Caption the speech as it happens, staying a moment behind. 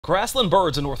Grassland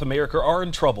birds in North America are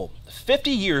in trouble.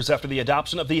 50 years after the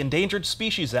adoption of the Endangered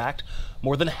Species Act,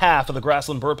 more than half of the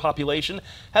grassland bird population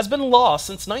has been lost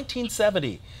since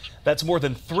 1970. That's more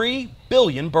than 3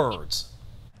 billion birds.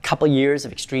 Couple years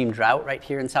of extreme drought right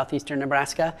here in southeastern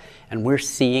Nebraska, and we're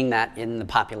seeing that in the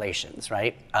populations,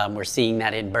 right? We're seeing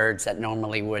that in birds that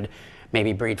normally would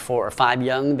maybe breed 4 or 5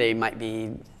 young, they might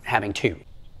be having 2.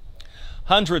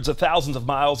 Hundreds of thousands of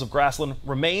miles of grassland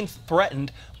remain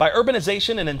threatened by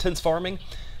urbanization and intense farming.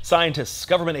 Scientists,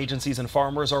 government agencies, and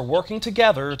farmers are working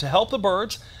together to help the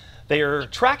birds. They are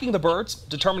tracking the birds,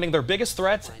 determining their biggest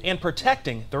threats, and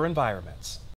protecting their environments.